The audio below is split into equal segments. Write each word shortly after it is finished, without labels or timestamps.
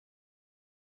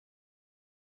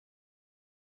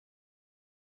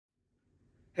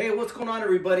Hey, what's going on,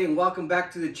 everybody, and welcome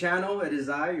back to the channel. It is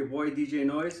I, your boy DJ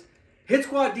Noiz. Hit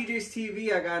Squad DJs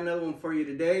TV. I got another one for you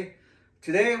today.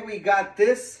 Today we got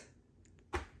this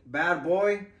bad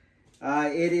boy.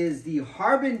 It is the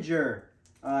Harbinger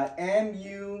MUS,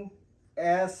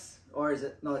 or is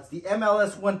it? No, it's the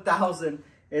MLS1000.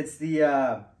 It's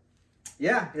the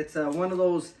it's one of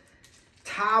those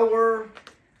tower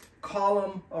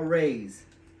column arrays,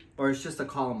 or it's just a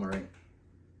column array.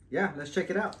 Yeah, let's check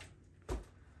it out.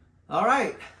 All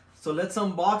right, so let's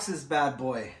unbox this bad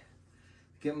boy.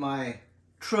 Get my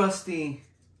trusty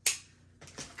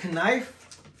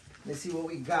knife. Let's see what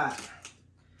we got.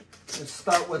 Let's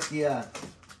start with the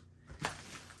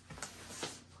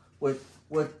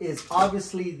what is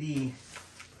obviously the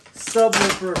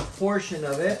subwoofer portion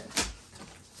of it.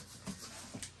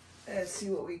 Let's see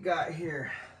what we got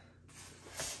here.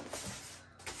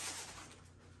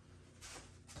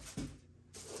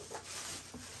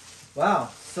 Wow,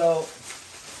 so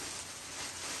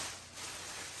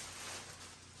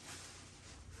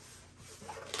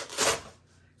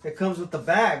it comes with the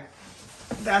bag.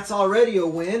 That's already a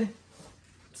win.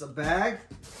 It's a bag.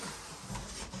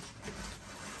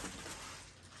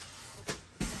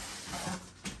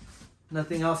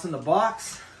 Nothing else in the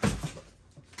box.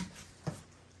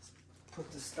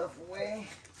 Put this stuff away.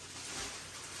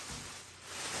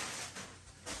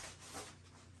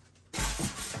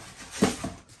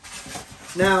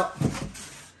 Now,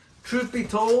 truth be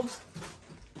told,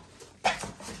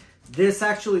 this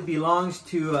actually belongs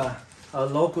to a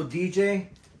local DJ,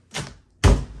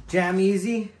 Jam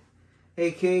Easy,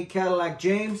 aka Cadillac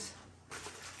James.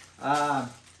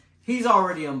 He's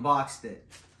already unboxed it,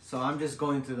 so I'm just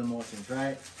going through the motions,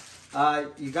 right?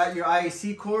 You got your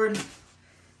IAC cord,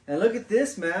 and look at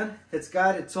this, man. It's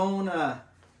got its own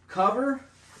cover.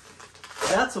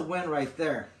 That's a win right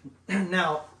there.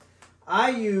 Now,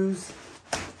 I use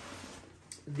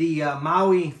the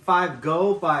Maui 5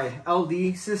 Go by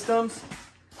LD Systems.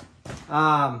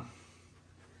 Wow,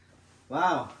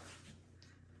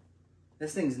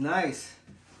 this thing's nice.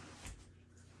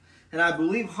 And I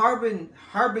believe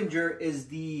Harbinger is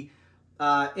the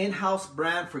in-house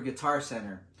brand for Guitar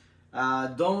Center.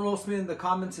 Don't roast me in the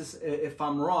comments if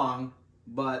I'm wrong,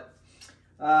 but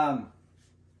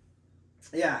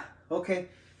yeah, okay.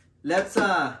 Let's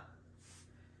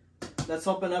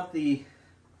open up the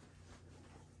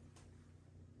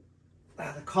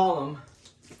column.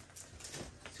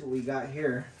 See what we got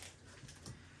here.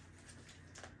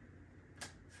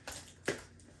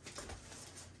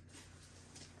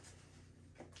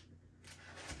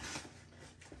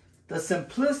 The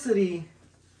simplicity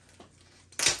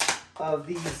of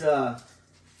these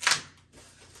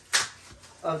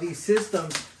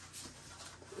systems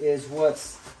is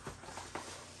what's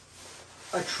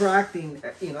attracting.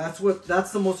 You know,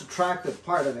 that's the most attractive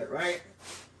part of it, right?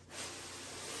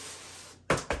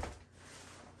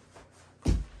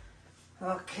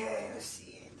 Okay, let's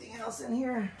see, anything else in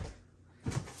here?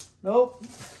 Nope,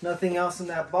 nothing else in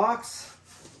that box.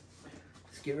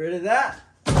 Let's get rid of that.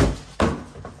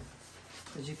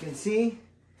 As you can see,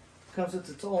 it comes with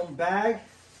its own bag.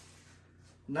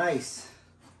 Nice.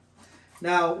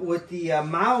 Now, with the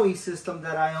Maui system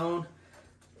that I own,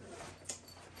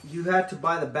 you had to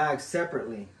buy the bag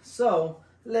separately. So,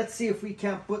 let's see if we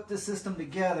can't put the system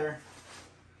together.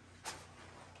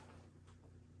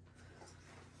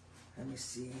 Let me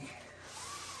see.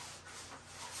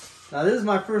 Now, this is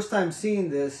my first time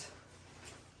seeing this.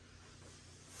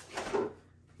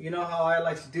 You know how I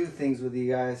like to do things with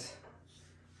you guys.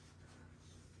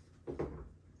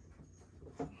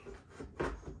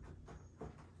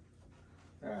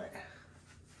 All right.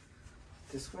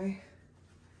 This way.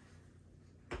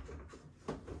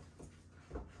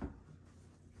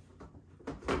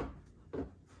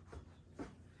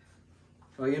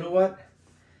 Oh, you know what?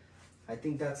 I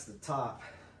think that's the top.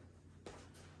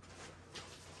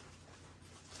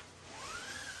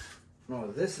 No,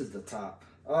 this is the top.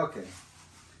 Okay.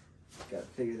 Gotta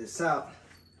figure this out.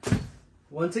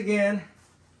 Once again,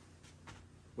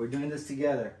 we're doing this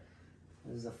together.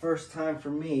 This is the first time for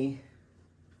me.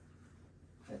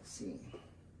 Let's see.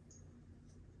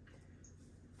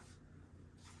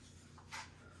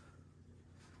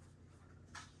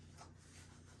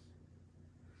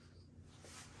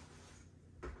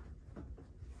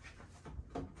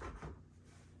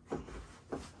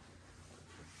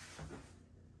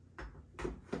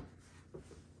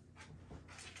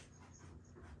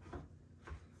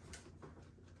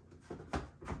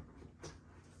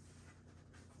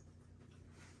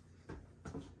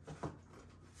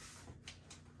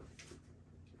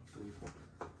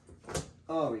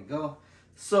 There we go.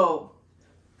 So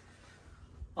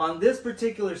on this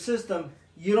particular system,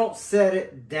 you don't set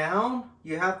it down.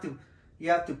 You have to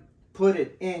put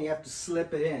it in. You have to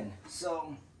slip it in.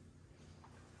 So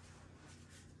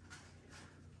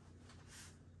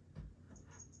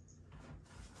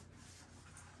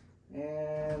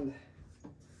and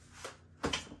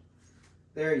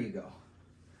there you go.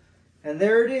 And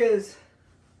there it is.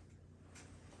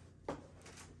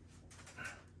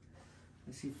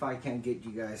 Let's see if I can get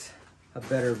you guys a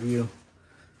better view.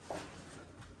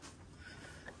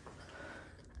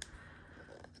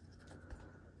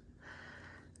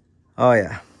 Oh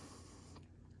yeah.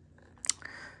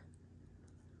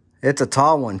 It's a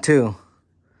tall one too.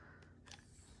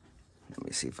 Let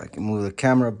me see if I can move the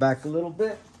camera back a little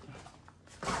bit.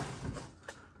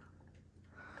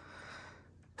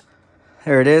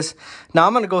 There it is. Now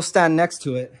I'm going to go stand next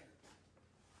to it.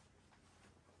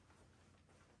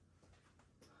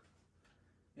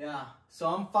 Yeah, so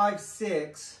I'm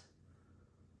 5'6".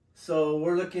 So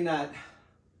we're looking at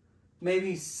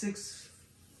maybe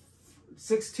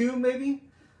 6'2", maybe.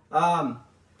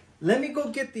 Let me go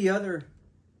get the other.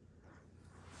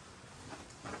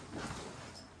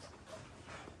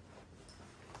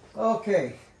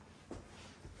 Okay.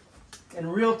 In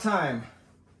real time.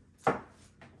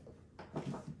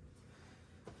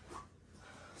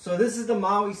 So this is the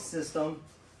Maui system.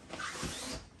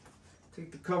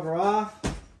 Take the cover off.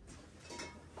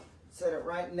 Set it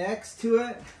right next to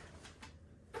it.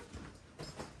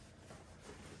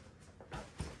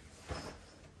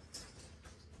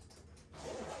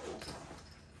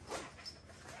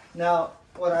 Now,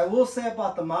 what I will say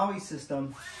about the Maui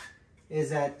system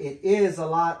is that it is a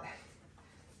lot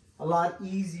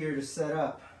easier to set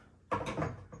up. It's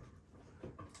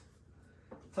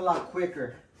a lot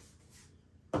quicker.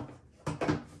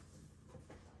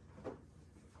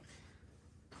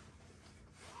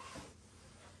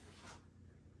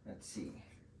 Let's see.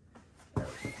 There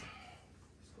we go.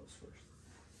 This goes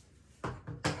first.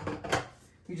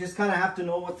 You just kind of have to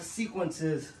know what the sequence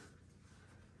is.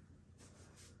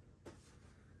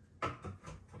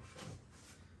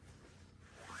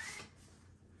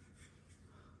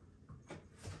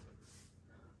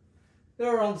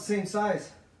 They're around the same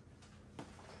size.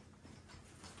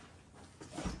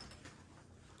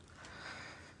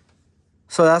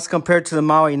 So that's compared to the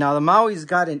Maui. Now the Maui's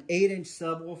got an 8-inch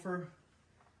subwoofer.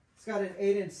 It's got an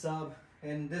 8-inch sub,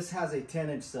 and this has a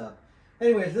 10-inch sub.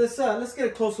 Anyways, let's get a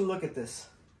closer look at this.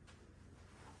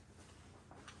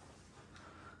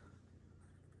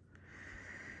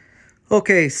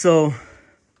 Okay, so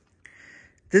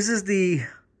this is the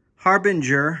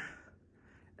Harbinger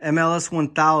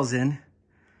MLS1000.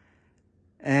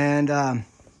 And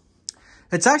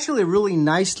it's actually a really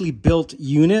nicely built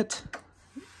unit.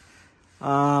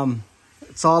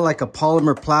 It's all like a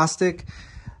polymer plastic.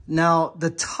 Now,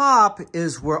 the top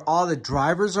is where all the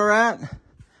drivers are at.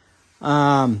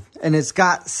 And it's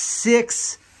got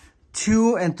 6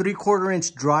 2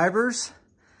 3/4-inch drivers.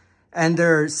 And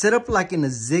they're set up like in a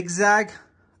zigzag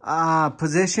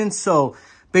position. So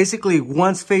basically,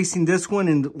 one's facing this one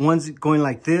and one's going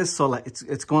like this. So like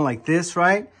it's going like this,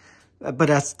 right?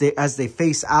 But as they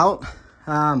face out.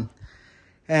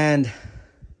 And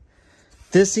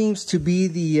this seems to be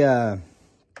the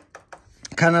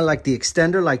kind of like the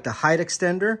extender, like the height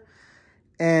extender.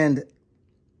 And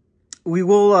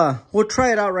we'll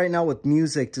try it out right now with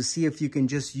music to see if you can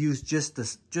just use just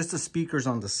the speakers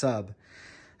on the sub.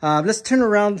 Let's turn it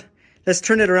around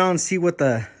and see what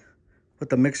the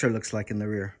mixer looks like in the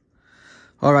rear.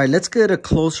 All right, let's get a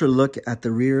closer look at the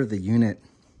rear of the unit.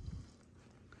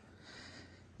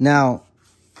 Now,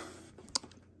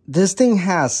 this thing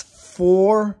has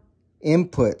 4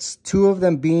 inputs, 2 of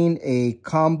them being a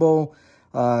combo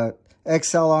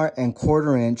XLR and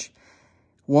 1/4-inch,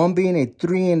 one being the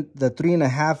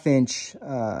 3.5-inch,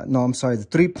 no, I'm sorry, the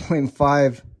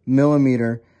 3.5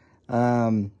 millimeter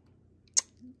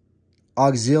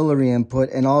auxiliary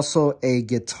input, and also a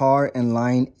guitar and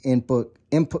line input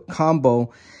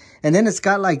combo. And then it's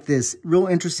got like this real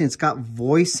interesting, it's got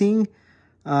voicing.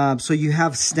 So you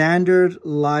have standard,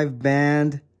 live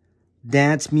band,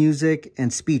 dance music,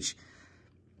 and speech.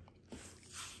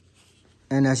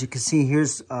 And as you can see,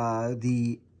 here's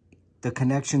the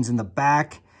connections in the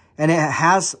back. And it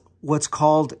has what's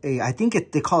called I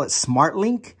think they call it Smart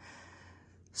Link.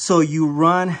 So you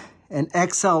run an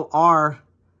XLR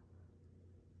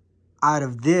out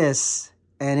of this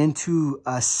and into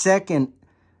a second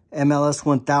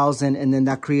MLS1000, and then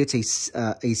that creates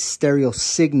a stereo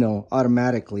signal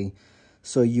automatically.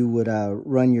 So you would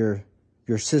run your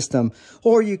system,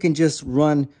 or you can just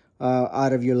run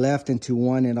out of your left into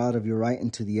one and out of your right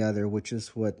into the other, which is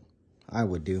what I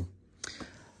would do.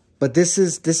 But this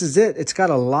is it. It's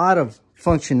got a lot of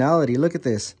functionality. Look at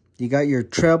this. You got your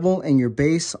treble and your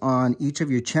bass on each of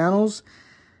your channels.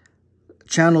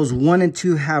 Channels 1 and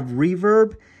 2 have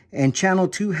reverb, and channel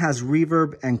 2 has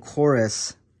reverb and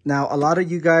chorus. Now, a lot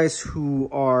of you guys who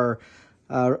are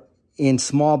in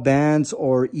small bands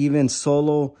or even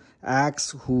solo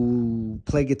acts who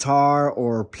play guitar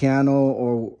or piano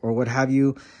or what have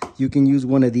you, you can use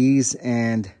one of these,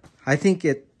 and I think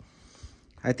it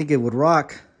would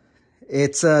rock.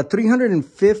 It's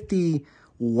 350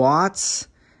 watts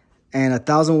and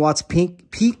 1,000 watts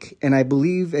peak, and I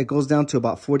believe it goes down to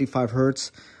about 45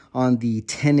 hertz on the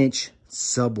 10-inch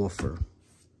subwoofer.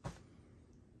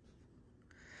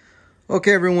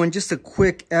 Okay, everyone, just a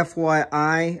quick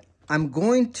FYI. I'm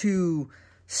going to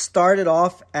start it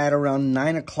off at around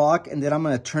 9 o'clock, and then I'm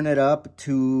going to turn it up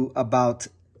to about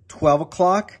 12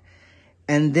 o'clock.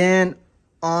 And then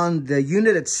on the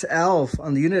unit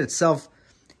itself,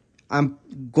 I'm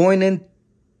going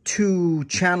into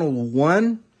channel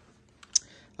 1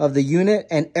 of the unit,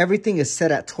 and everything is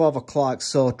set at 12 o'clock.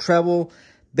 So treble,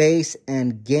 bass,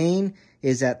 and gain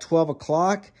is at 12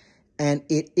 o'clock, and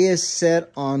it is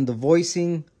set on, the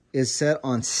voicing is set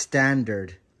on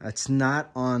standard. It's not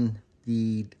on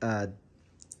the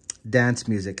dance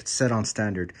music. It's set on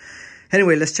standard.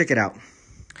 Anyway, let's check it out.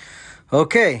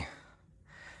 Okay,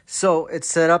 so it's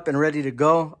set up and ready to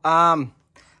go.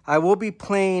 I will be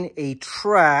playing a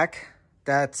track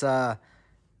that's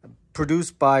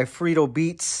produced by Frito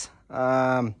Beats,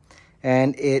 and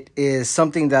it is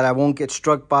something that I won't get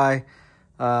struck by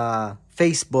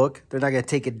Facebook. They're not going to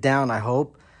take it down, I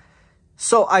hope.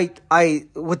 So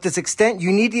with this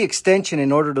you need the extension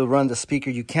in order to run the speaker.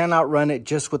 You cannot run it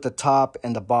just with the top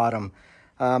and the bottom.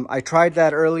 I tried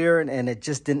that earlier and it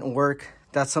just didn't work.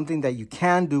 That's something that you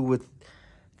can do with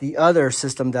the other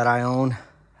system that I own.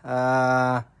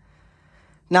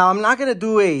 Now, I'm not going to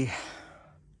do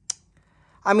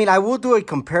I will do a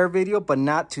compare video, but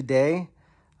not today.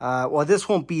 Well, this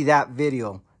won't be that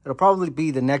video. It'll probably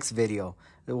be the next video.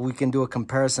 We can do a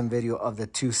comparison video of the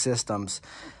two systems.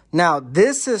 Now,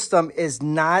 this system is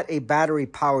not a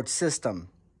battery-powered system.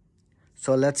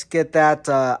 So let's get that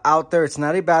out there. It's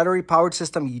not a battery-powered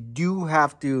system. You do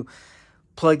have to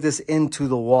plug this into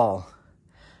the wall.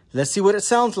 Let's see what it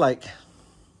sounds like.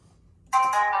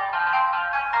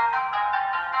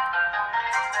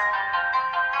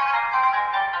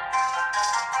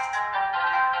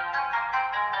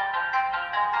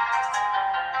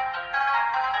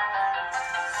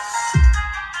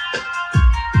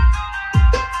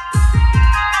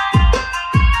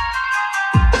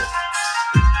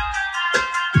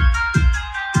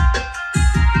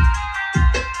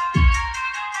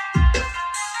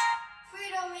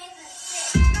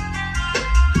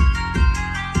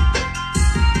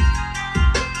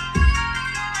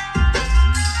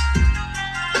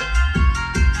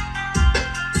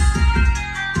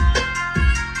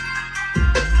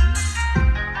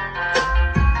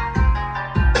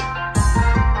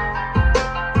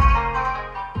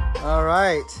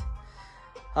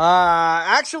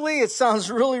 Actually, it sounds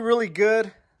really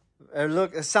good.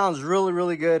 Look, it sounds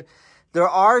really good. There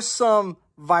are some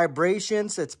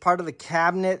vibrations. It's part of the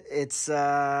cabinet. It's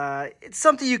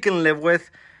something you can live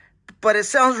with, but it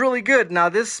sounds really good. Now,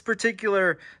 this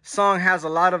particular song has a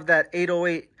lot of that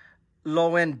 808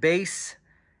 low-end bass,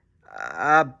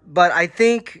 but I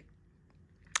think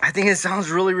it sounds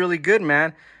really good,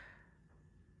 man.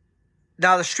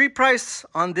 Now, the street price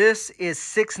on this is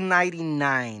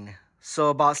 $699. So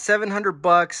about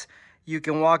 $700, you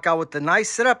can walk out with a nice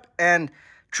setup. And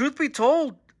truth be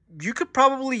told, you could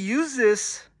probably use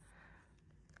this,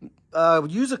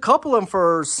 use a couple of them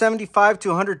for 75 to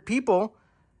 100 people,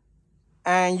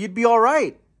 and you'd be all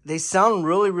right. They sound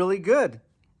really good.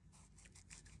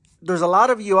 There's a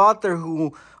lot of you out there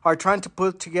who are trying to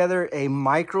put together a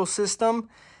micro system,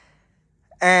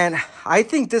 and I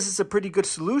think this is a pretty good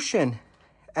solution.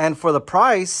 And for the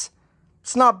price,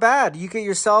 it's not bad. You get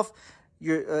yourself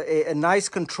a nice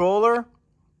controller,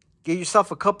 get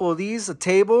yourself a couple of these, a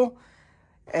table,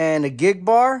 and a gig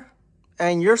bar,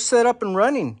 and you're set up and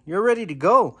running. You're ready to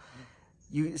go.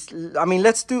 Let's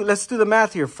do the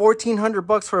math here.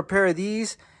 $1,400 for a pair of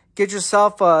these. Get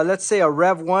yourself, let's say, a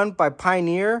Rev 1 by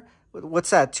Pioneer. What's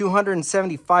that?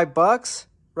 $275,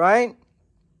 right?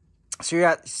 So you're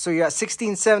at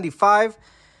 $1,675,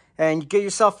 and you get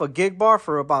yourself a gig bar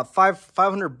for about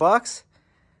 $500.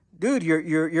 Dude,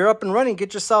 you're up and running.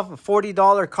 Get yourself a $40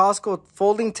 Costco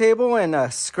folding table and a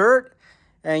skirt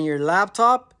and your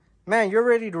laptop. Man, you're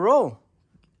ready to roll.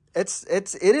 It's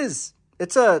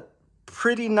a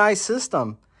pretty nice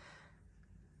system.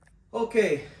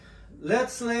 Okay,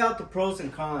 let's lay out the pros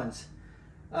and cons.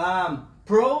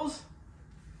 Pros,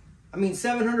 I mean,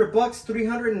 700 bucks,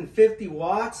 350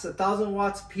 watts, 1,000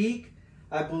 watts peak.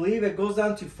 I believe it goes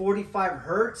down to 45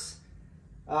 hertz.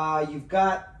 You've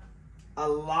got a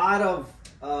lot of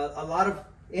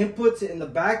inputs in the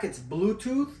back. It's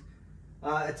Bluetooth.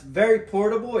 It's very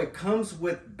portable. It comes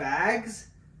with bags.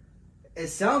 It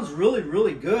sounds really,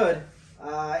 really good.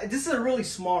 This is a really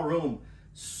small room,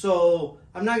 so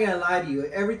I'm not gonna lie to you.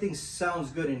 Everything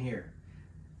sounds good in here.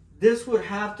 This would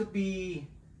have to be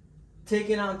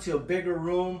taken out to a bigger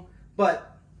room,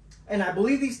 and I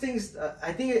believe these things,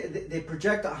 I think they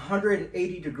project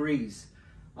 180 degrees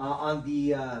on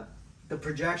the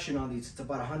projection on these. It's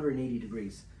about 180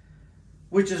 degrees,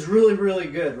 which is really, really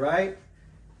good, right?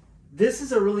 This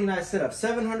is a really nice setup.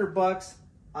 700 bucks,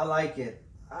 I like it.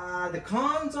 The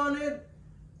cons on it,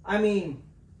 I mean,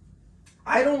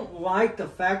 I don't like the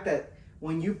fact that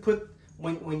when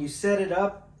you set it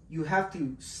up, you have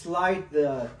to slide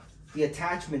the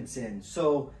attachments in.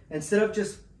 So instead of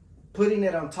just putting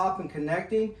it on top and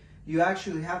connecting, you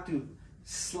actually have to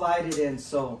slide it in.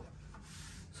 So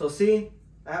see,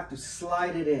 I have to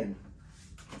slide it in.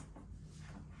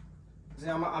 See,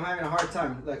 I'm having a hard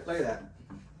time. Look at that.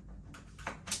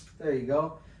 There you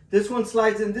go. This one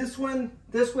slides in this way.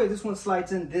 This one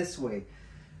slides in this way.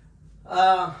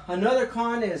 Another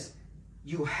con is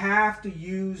you have to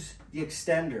use the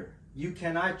extender. You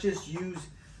cannot just use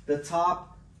the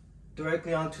top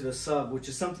directly onto the sub, which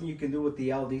is something you can do with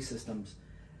the LD systems.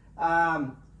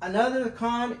 Another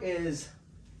con is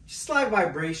slight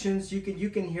vibrations. You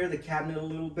can hear the cabinet a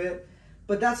little bit,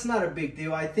 but that's not a big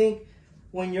deal. I think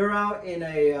when you're out in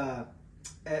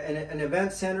an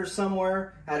event center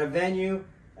somewhere at a venue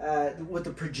with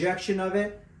the projection of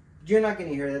it, you're not going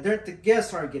to hear that. The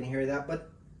guests aren't going to hear that, but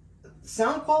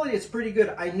sound quality is pretty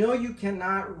good. I know you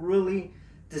cannot really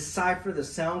decipher the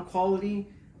sound quality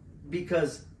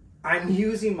because I'm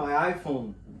using my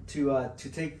iPhone to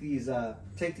take these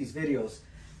videos.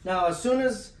 Now, as soon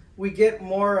as we get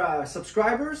more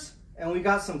subscribers and we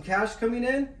got some cash coming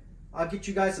in, I'll get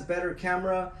you guys a better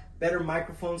camera, better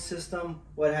microphone system,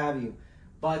 what have you.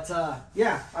 But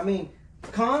yeah, I mean,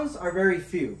 cons are very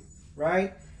few,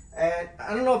 right? And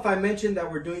I don't know if I mentioned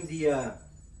that we're doing the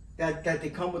that they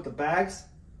come with the bags.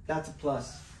 That's a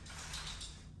plus.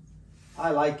 I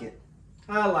like it.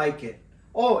 I like it.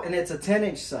 Oh, and it's a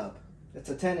 10-inch sub. It's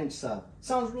a 10-inch sub.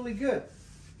 Sounds really good.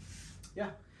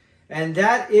 Yeah. And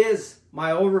that is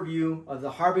my overview of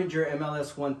the Harbinger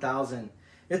MLS1000.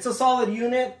 It's a solid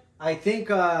unit. I think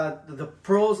the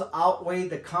pros outweigh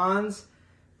the cons.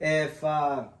 If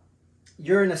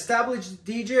you're an established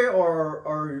DJ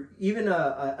or even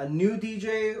a new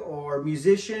DJ or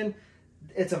musician,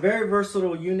 it's a very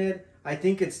versatile unit. I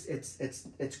think it's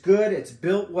good. It's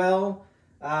built well.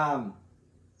 I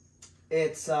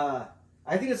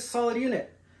think it's a solid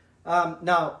unit.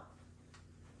 Now,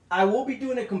 I will be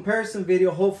doing a comparison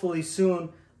video hopefully soon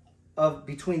of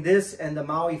between this and the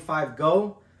Maui 5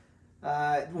 Go.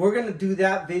 We're going to do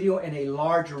that video in a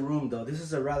larger room though. This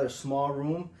is a rather small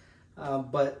room,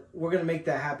 but we're going to make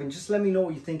that happen. Just let me know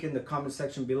what you think in the comment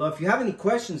section below. If you have any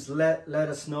questions, let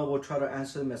us know. We'll try to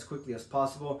answer them as quickly as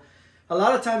possible. A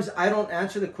lot of times I don't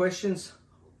answer the questions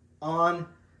on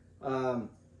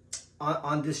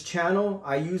this channel.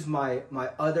 I use my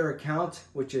other account,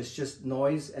 which is just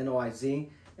Noiz, N-O-I-Z,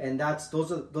 and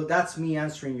that's me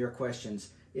answering your questions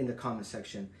in the comment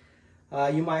section.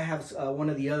 You might have one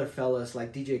of the other fellas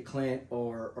like DJ Clint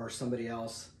or somebody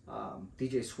else,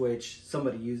 DJ Switch,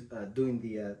 somebody doing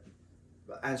the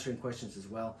answering questions as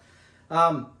well.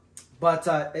 But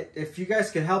if you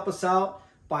guys could help us out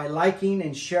by liking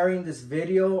and sharing this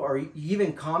video or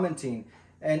even commenting,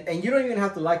 and you don't even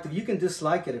have to like it. You can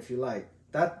dislike it if you like.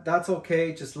 That's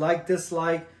okay. Just like,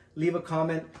 dislike, leave a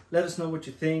comment. Let us know what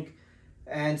you think.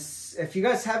 And if you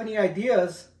guys have any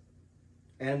ideas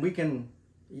and we can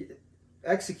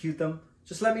execute them,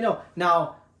 just let me know.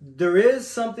 Now, there is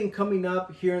something coming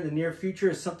up here in the near future.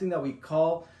 It's something that we're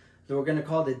going to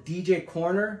call the DJ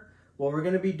Corner. What we're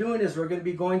going to be doing is we're going to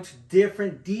be going to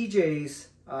different DJs,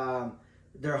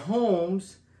 their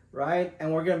homes, right?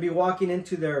 And we're going to be walking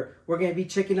into we're going to be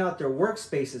checking out their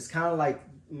workspaces, kind of like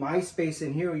my space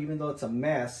in here, even though it's a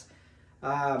mess.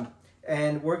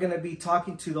 And we're going to be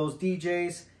talking to those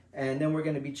DJs, and then we're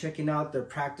going to be checking out their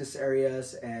practice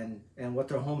areas and what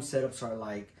their home setups are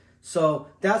like. So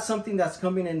that's something that's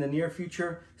coming in the near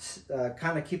future.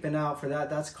 Kind of keep an eye out for that.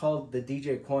 That's called the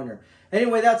DJ Corner.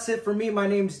 Anyway, that's it for me. My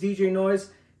name's DJ Noiz,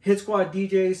 Hit Squad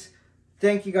DJs.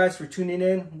 Thank you guys for tuning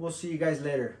in. We'll see you guys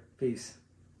later. Peace.